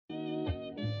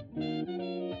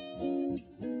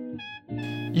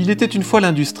Il était une fois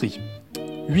l'industrie.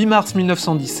 8 mars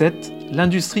 1917,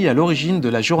 l'industrie est à l'origine de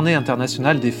la Journée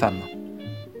internationale des femmes.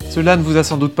 Cela ne vous a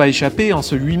sans doute pas échappé, en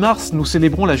ce 8 mars, nous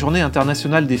célébrons la Journée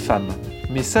internationale des femmes.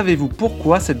 Mais savez-vous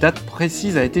pourquoi cette date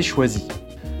précise a été choisie ?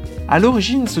 À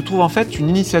l'origine se trouve en fait une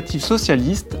initiative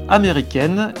socialiste,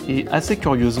 américaine et assez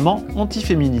curieusement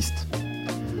antiféministe.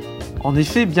 En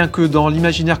effet, bien que dans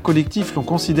l'imaginaire collectif l'on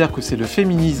considère que c'est le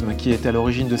féminisme qui est à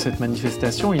l'origine de cette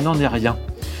manifestation, il n'en est rien.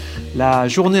 La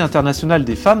Journée internationale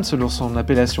des femmes, selon son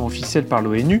appellation officielle par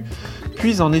l'ONU,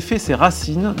 puise en effet ses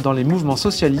racines dans les mouvements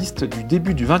socialistes du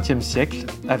début du XXe siècle,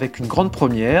 avec une grande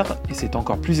première, et c'est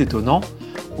encore plus étonnant,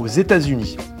 aux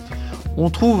États-Unis. On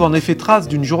trouve en effet trace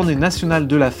d'une journée nationale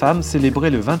de la femme célébrée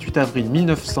le 28 avril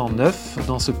 1909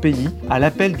 dans ce pays à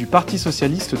l'appel du Parti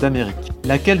socialiste d'Amérique,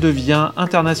 laquelle devient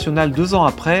internationale 2 ans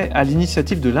après à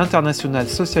l'initiative de l'Internationale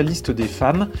socialiste des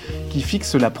femmes qui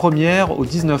fixe la première au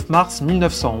 19 mars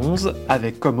 1911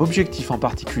 avec comme objectif en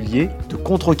particulier de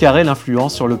contrecarrer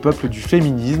l'influence sur le peuple du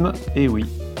féminisme, et oui,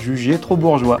 jugé trop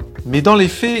bourgeois. Mais dans les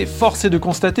faits, force est de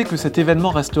constater que cet événement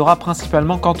restera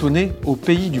principalement cantonné au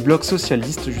pays du bloc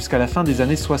socialiste jusqu'à la fin des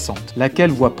années 60,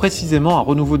 laquelle voit précisément un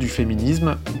renouveau du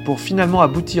féminisme pour finalement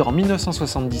aboutir en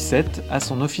 1977 à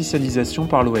son officialisation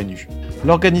par l'ONU.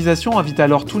 L'organisation invite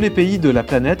alors tous les pays de la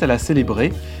planète à la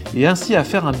célébrer et ainsi à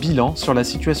faire un bilan sur la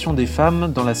situation des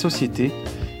femmes dans la société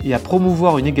et à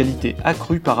promouvoir une égalité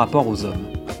accrue par rapport aux hommes.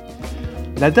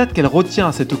 La date qu'elle retient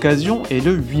à cette occasion est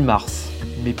le 8 mars.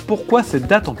 Mais pourquoi cette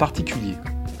date en particulier ?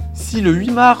 Si le 8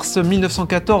 mars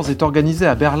 1914 est organisé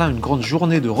à Berlin une grande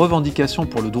journée de revendication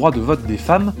pour le droit de vote des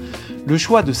femmes, le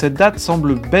choix de cette date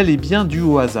semble bel et bien dû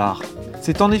au hasard.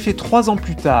 C'est en effet 3 ans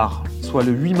plus tard, soit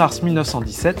le 8 mars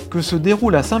 1917, que se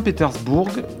déroulent à Saint-Pétersbourg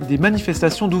des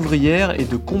manifestations d'ouvrières et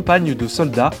de compagnes de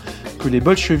soldats que les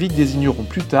bolcheviks désigneront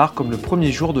plus tard comme le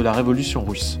premier jour de la révolution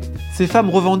russe. Ces femmes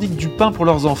revendiquent du pain pour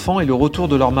leurs enfants et le retour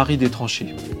de leurs maris des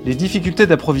tranchées. Les difficultés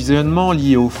d'approvisionnement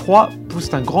liées au froid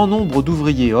poussent un grand nombre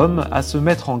d'ouvriers hommes à se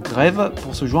mettre en grève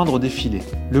pour se joindre au défilé.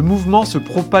 Le mouvement se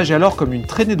propage alors comme une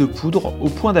traînée de poudre au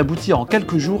point d'aboutir en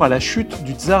quelques jours à la chute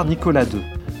du tsar Nicolas II.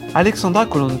 Alexandra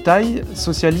Kollontai,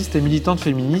 socialiste et militante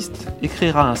féministe,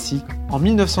 écrira ainsi « En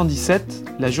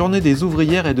 1917, la journée des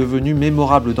ouvrières est devenue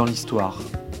mémorable dans l'histoire.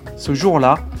 Ce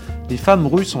jour-là, les femmes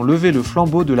russes ont levé le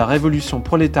flambeau de la révolution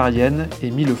prolétarienne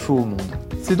et mis le feu au monde. »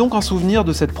 C'est donc en souvenir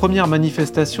de cette première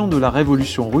manifestation de la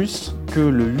révolution russe que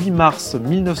le 8 mars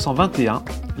 1921,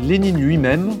 Lénine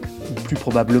lui-même, ou plus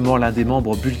probablement l'un des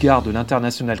membres bulgares de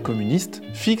l'Internationale communiste,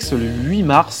 fixe le 8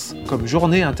 mars comme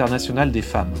Journée internationale des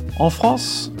femmes. En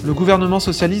France, le gouvernement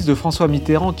socialiste de François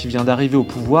Mitterrand, qui vient d'arriver au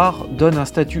pouvoir, donne un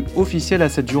statut officiel à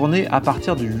cette journée à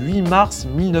partir du 8 mars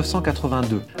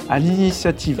 1982, à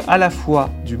l'initiative à la fois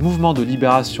du mouvement de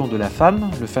libération de la femme,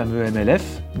 le fameux MLF,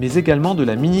 mais également de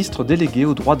la ministre déléguée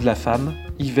aux droits de la femme,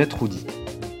 Yvette Roudy.